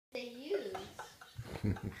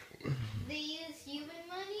they use human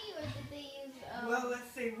money or did they use? Well,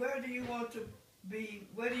 let's see. Where do you want to be?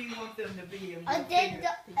 Where do you want them to be?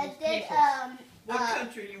 What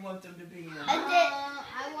country you want them to be in?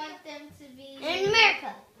 I want them to be in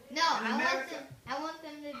America. No, in America? I want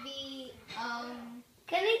them to be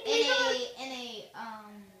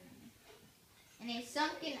in a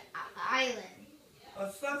sunken island.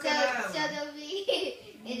 A sunken island. So they'll be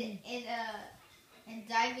in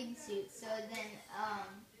diving suits. So then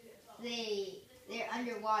they're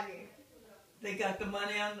underwater. They got the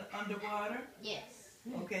money underwater? Yes.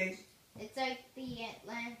 Okay. It's like the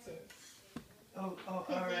Atlantis. Oh, all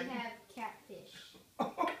Because right. they have catfish.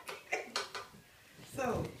 Okay.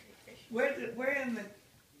 So,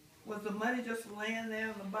 was the money just laying there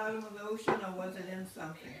on the bottom of the ocean, or was it in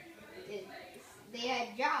something? They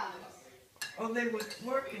had jobs. Oh, they were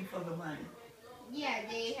working for the money. Yeah,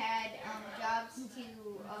 they had jobs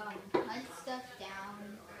to hunt stuff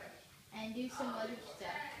down and do some other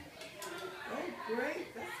stuff. Oh,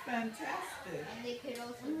 great. That's fantastic. And they could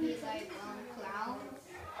also be like clowns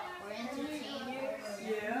or entertainers.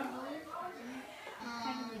 Yeah.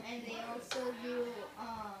 And they also do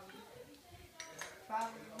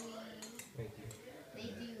probably they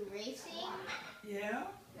do racing. Yeah.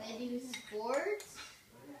 They do sports.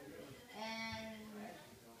 And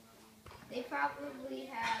they probably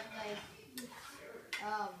have like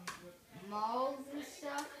malls and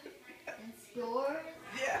stuff and stores.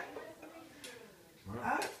 Yeah.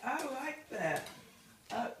 I like that.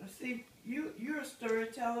 See, you're a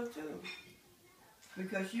storyteller too,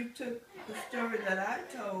 because you took the story that I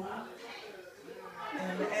told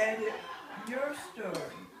and added your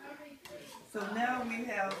story. So now we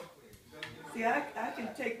have. See, I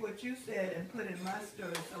can take what you said and put in my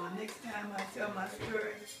story. So the next time I tell my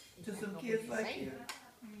story to some kids like you,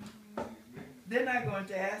 they're not going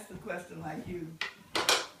to ask the question like you.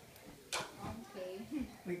 Okay.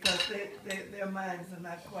 Because their minds are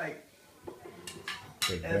not quite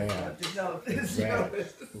Big as bad. developed as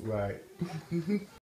yours. Right.